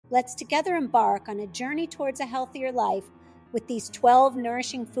Let's together embark on a journey towards a healthier life with these 12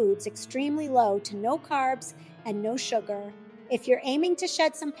 nourishing foods extremely low to no carbs and no sugar. If you're aiming to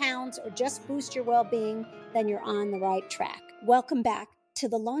shed some pounds or just boost your well-being, then you're on the right track. Welcome back to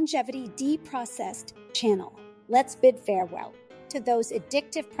the Longevity Deprocessed channel. Let's bid farewell to those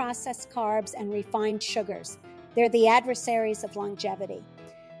addictive processed carbs and refined sugars. They're the adversaries of longevity.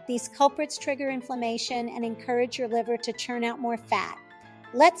 These culprits trigger inflammation and encourage your liver to churn out more fat.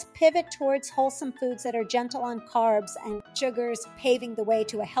 Let's pivot towards wholesome foods that are gentle on carbs and sugars, paving the way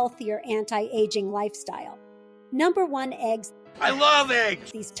to a healthier anti-aging lifestyle. Number 1, eggs. I love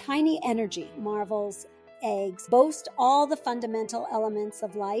eggs! These tiny energy marvels, eggs, boast all the fundamental elements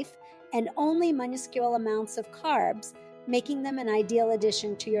of life and only minuscule amounts of carbs, making them an ideal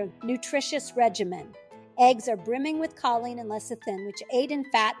addition to your nutritious regimen. Eggs are brimming with choline and lecithin, which aid in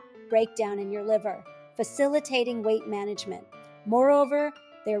fat breakdown in your liver, facilitating weight management. Moreover,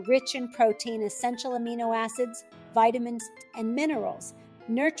 they're rich in protein, essential amino acids, vitamins, and minerals,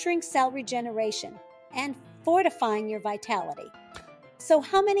 nurturing cell regeneration and fortifying your vitality. So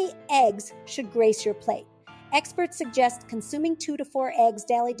how many eggs should grace your plate? Experts suggest consuming 2 to 4 eggs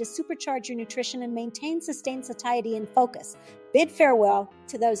daily to supercharge your nutrition and maintain sustained satiety and focus. Bid farewell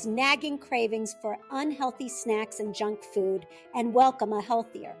to those nagging cravings for unhealthy snacks and junk food and welcome a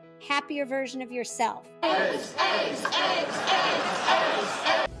healthier, happier version of yourself. Eggs, eggs, eggs, eggs.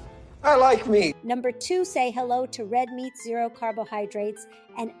 I like meat. Number 2, say hello to red meat, 0 carbohydrates,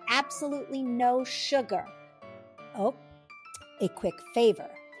 and absolutely no sugar. Oh, a quick favor.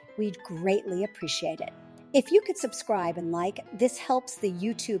 We'd greatly appreciate it. If you could subscribe and like, this helps the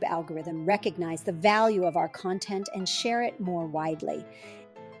YouTube algorithm recognize the value of our content and share it more widely.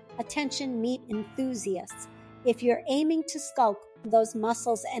 Attention meat enthusiasts. If you're aiming to sculpt those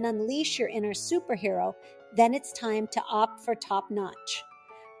muscles and unleash your inner superhero, then it's time to opt for top-notch.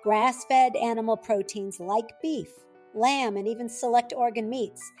 Grass-fed animal proteins like beef, lamb, and even select organ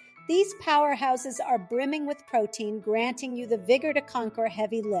meats. These powerhouses are brimming with protein, granting you the vigor to conquer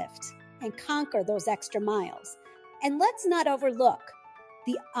heavy lifts and conquer those extra miles. And let's not overlook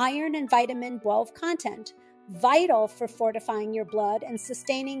the iron and vitamin B12 content, vital for fortifying your blood and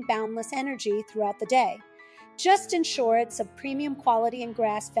sustaining boundless energy throughout the day. Just ensure it's of premium quality and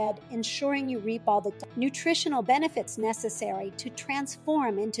grass-fed, ensuring you reap all the nutritional benefits necessary to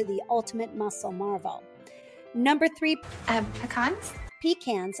transform into the ultimate muscle marvel. Number 3, Pecans.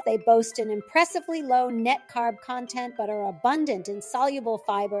 Pecans. They boast an impressively low net carb content but are abundant in soluble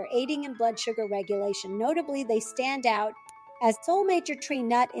fiber, aiding in blood sugar regulation. Notably, they stand out as sole major tree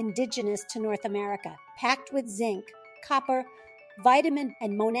nut indigenous to North America, packed with zinc, copper, vitamin,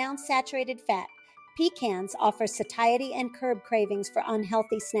 and monounsaturated fat. Pecans offer satiety and curb cravings for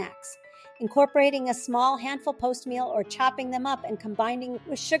unhealthy snacks. Incorporating a small handful post-meal or chopping them up and combining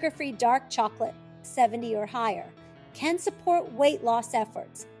with sugar-free dark chocolate, 70 or higher, can support weight loss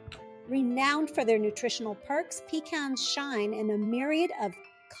efforts. Renowned for their nutritional perks, pecans shine in a myriad of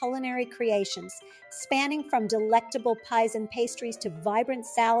culinary creations, spanning from delectable pies and pastries to vibrant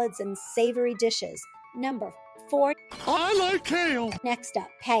salads and savory dishes. Number 4. I like kale. Next up,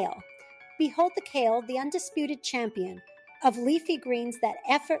 kale. Behold the kale, the undisputed champion of leafy greens that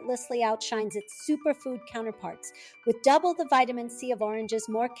effortlessly outshines its superfood counterparts. With double the vitamin C of oranges,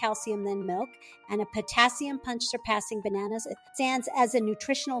 more calcium than milk, and a potassium punch surpassing bananas, it stands as a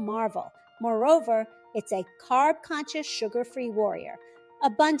nutritional marvel. Moreover, it's a carb-conscious, sugar-free warrior.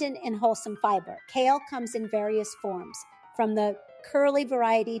 Abundant in wholesome fiber, kale comes in various forms, from the curly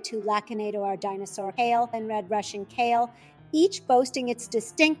variety to Lacinato or dinosaur kale and red Russian kale, each boasting its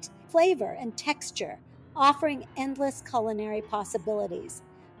distinct flavor and texture, offering endless culinary possibilities.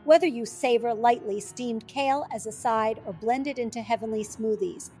 Whether you savor lightly steamed kale as a side or blend it into heavenly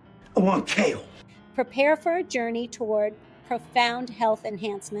smoothies, I want kale. prepare for a journey toward profound health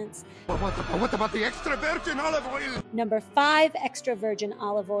enhancements. What about the extra virgin olive oil? Number 5, extra virgin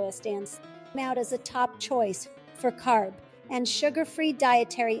olive oil stands out as a top choice for carb and sugar-free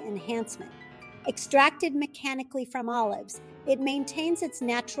dietary enhancement. Extracted mechanically from olives, it maintains its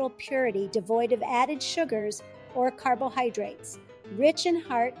natural purity, devoid of added sugars or carbohydrates. Rich in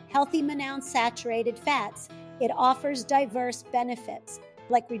heart, healthy monounsaturated fats, it offers diverse benefits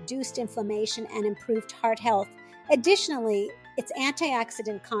like reduced inflammation and improved heart health. Additionally, its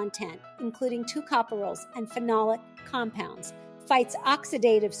antioxidant content, including 2-copperols and phenolic compounds, fights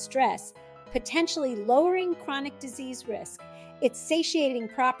oxidative stress, potentially lowering chronic disease risk. Its satiating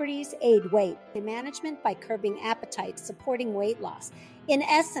properties aid weight management by curbing appetite, supporting weight loss. In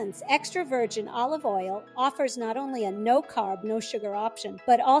essence, extra virgin olive oil offers not only a no-carb, no-sugar option,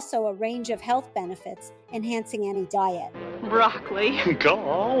 but also a range of health benefits, enhancing any diet. Broccoli.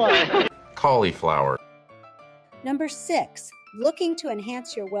 Cauliflower. Number 6, looking to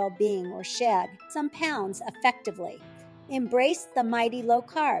enhance your well-being or shed some pounds effectively. Embrace the mighty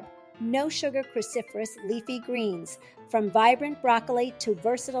low-carb, no-sugar cruciferous leafy greens, from vibrant broccoli to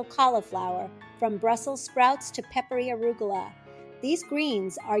versatile cauliflower, from Brussels sprouts to peppery arugula. These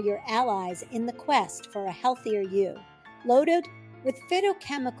greens are your allies in the quest for a healthier you. Loaded with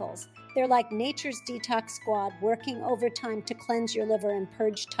phytochemicals, they're like nature's detox squad working overtime to cleanse your liver and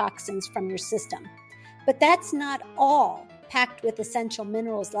purge toxins from your system. But that's not all. Packed with essential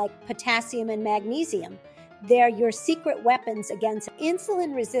minerals like potassium and magnesium, they're your secret weapons against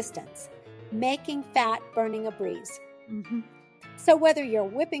insulin resistance, making fat burning a breeze. Mm-hmm. So whether you're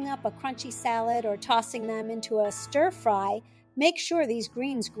whipping up a crunchy salad or tossing them into a stir fry, make sure these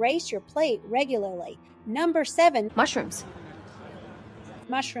greens grace your plate regularly. Number 7, Mushrooms.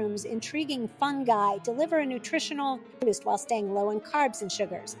 Mushrooms, intriguing fungi, deliver a nutritional boost while staying low in carbs and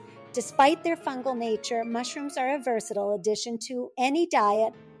sugars. Despite their fungal nature, mushrooms are a versatile addition to any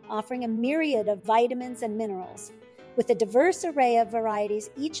diet, offering a myriad of vitamins and minerals. With a diverse array of varieties,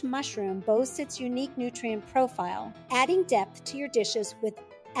 each mushroom boasts its unique nutrient profile, adding depth to your dishes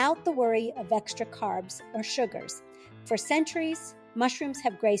without the worry of extra carbs or sugars. For centuries, mushrooms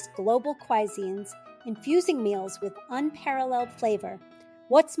have graced global cuisines, infusing meals with unparalleled flavor.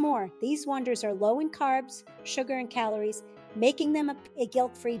 What's more, these wonders are low in carbs, sugar, and calories, making them a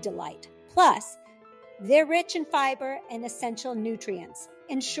guilt-free delight. Plus, they're rich in fiber and essential nutrients,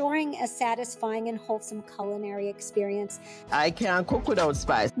 ensuring a satisfying and wholesome culinary experience. I can't cook without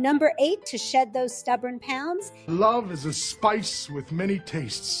spice. Number 8, to shed those stubborn pounds, Love is a spice with many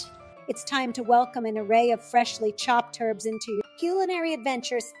tastes. it's time to welcome an array of freshly chopped herbs into your culinary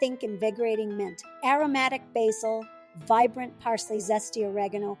adventures. Think invigorating mint, aromatic basil, vibrant parsley, zesty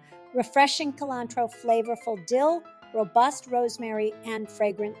oregano, refreshing cilantro, flavorful dill, robust rosemary, and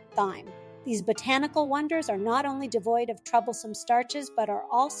fragrant thyme. These botanical wonders are not only devoid of troublesome starches, but are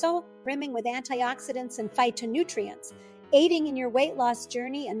also brimming with antioxidants and phytonutrients, aiding in your weight loss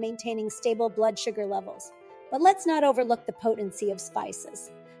journey and maintaining stable blood sugar levels. But let's not overlook the potency of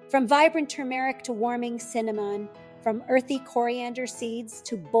spices. From vibrant turmeric to warming cinnamon, from earthy coriander seeds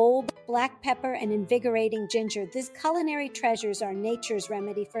to bold black pepper and invigorating ginger, these culinary treasures are nature's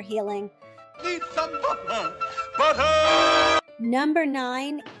remedy for healing. Need some butter. Butter! Number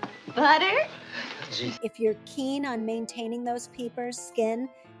 9, Butter? if you're keen on maintaining those peepers' skin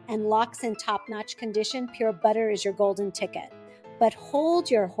and locks in top-notch condition, pure butter is your golden ticket. But hold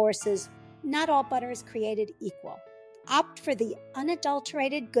your horses. Not all butter is created equal. Opt for the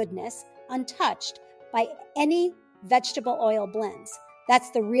unadulterated goodness, untouched by any vegetable oil blends.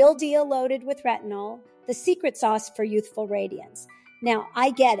 That's the real deal, loaded with retinol, the secret sauce for youthful radiance. Now, I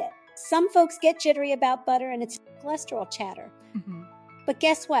get it. Some folks get jittery about butter and it's cholesterol chatter. Mm-hmm. But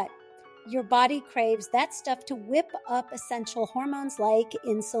guess what? Your body craves that stuff to whip up essential hormones like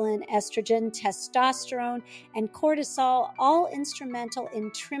insulin, estrogen, testosterone, and cortisol, all instrumental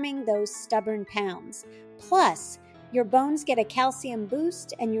in trimming those stubborn pounds. Plus, your bones get a calcium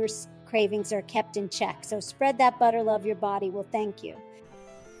boost and your cravings are kept in check. So spread that butter love, your body will thank you.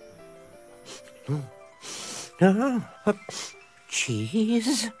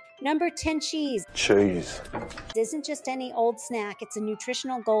 Cheese? Number 10, cheese. Cheese. It isn't just any old snack, it's a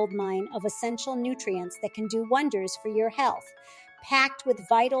nutritional gold mine of essential nutrients that can do wonders for your health. Packed with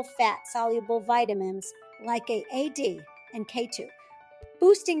vital fat-soluble vitamins like A, D, and K2,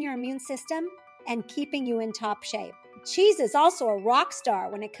 boosting your immune system and keeping you in top shape. Cheese is also a rock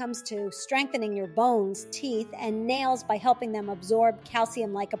star when it comes to strengthening your bones, teeth, and nails by helping them absorb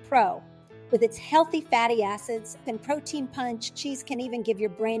calcium like a pro. With its healthy fatty acids and protein punch, cheese can even give your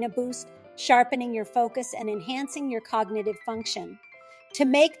brain a boost, sharpening your focus and enhancing your cognitive function. To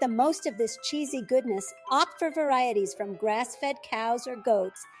make the most of this cheesy goodness, opt for varieties from grass-fed cows or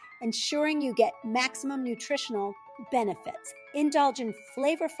goats, ensuring you get maximum nutritional benefits. Indulge in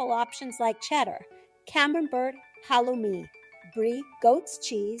flavorful options like cheddar, camembert, halloumi, brie, goat's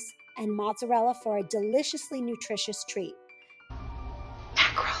cheese, and mozzarella for a deliciously nutritious treat.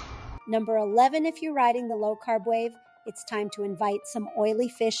 Number 11, if you're riding the low-carb wave, it's time to invite some oily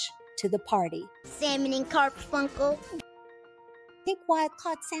fish to the party. Salmon and Garfunkel. Think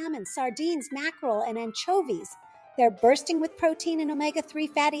wild-caught salmon, sardines, mackerel, and anchovies. They're bursting with protein and omega-3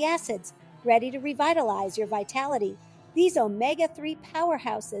 fatty acids, ready to revitalize your vitality. These omega-3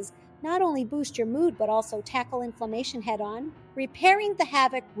 powerhouses not only boost your mood, but also tackle inflammation head on, repairing the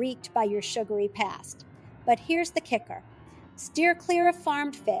havoc wreaked by your sugary past. But here's the kicker: steer clear of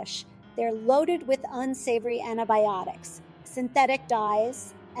farmed fish. They're loaded with unsavory antibiotics, synthetic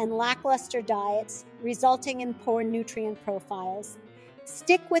dyes, and lackluster diets, resulting in poor nutrient profiles.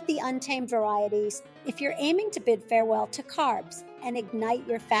 Stick with the untamed varieties if you're aiming to bid farewell to carbs and ignite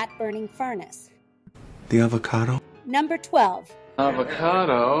your fat-burning furnace. The avocado? Number 12.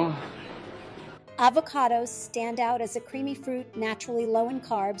 Avocado. Avocados stand out as a creamy fruit naturally low in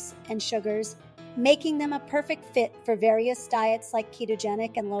carbs and sugars, making them a perfect fit for various diets like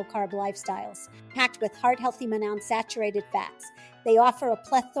ketogenic and low-carb lifestyles. Packed with heart-healthy monounsaturated fats, they offer a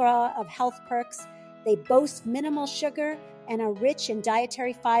plethora of health perks. They boast minimal sugar and are rich in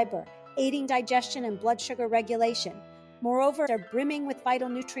dietary fiber, aiding digestion and blood sugar regulation. Moreover, they're brimming with vital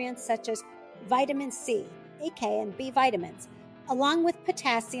nutrients such as vitamin C, A, K, and B vitamins, along with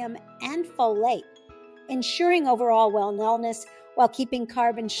potassium and folate, ensuring overall wellness while keeping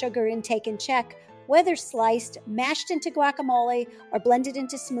carb and sugar intake in check. Whether sliced, mashed into guacamole, or blended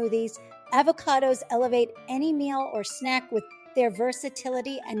into smoothies, avocados elevate any meal or snack with their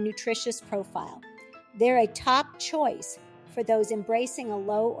versatility and nutritious profile. They're a top choice for those embracing a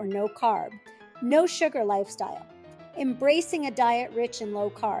low or no carb, no sugar lifestyle, embracing a diet rich in low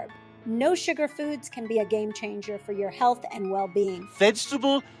carb. No sugar foods can be a game changer for your health and well-being.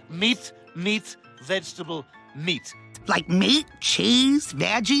 Vegetable, meat, meat, vegetable, meat. Like meat, cheese,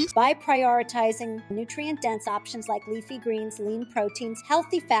 veggies? By prioritizing nutrient-dense options like leafy greens, lean proteins,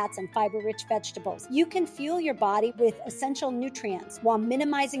 healthy fats, and fiber-rich vegetables, you can fuel your body with essential nutrients while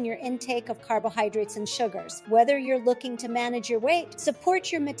minimizing your intake of carbohydrates and sugars. Whether you're looking to manage your weight,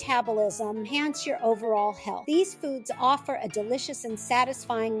 support your metabolism, enhance your overall health, these foods offer a delicious and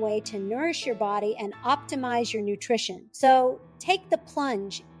satisfying way to nourish your body and optimize your nutrition. So take the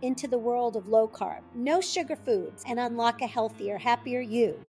plunge into the world of low carb, no sugar foods, and unlock a healthier, happier you.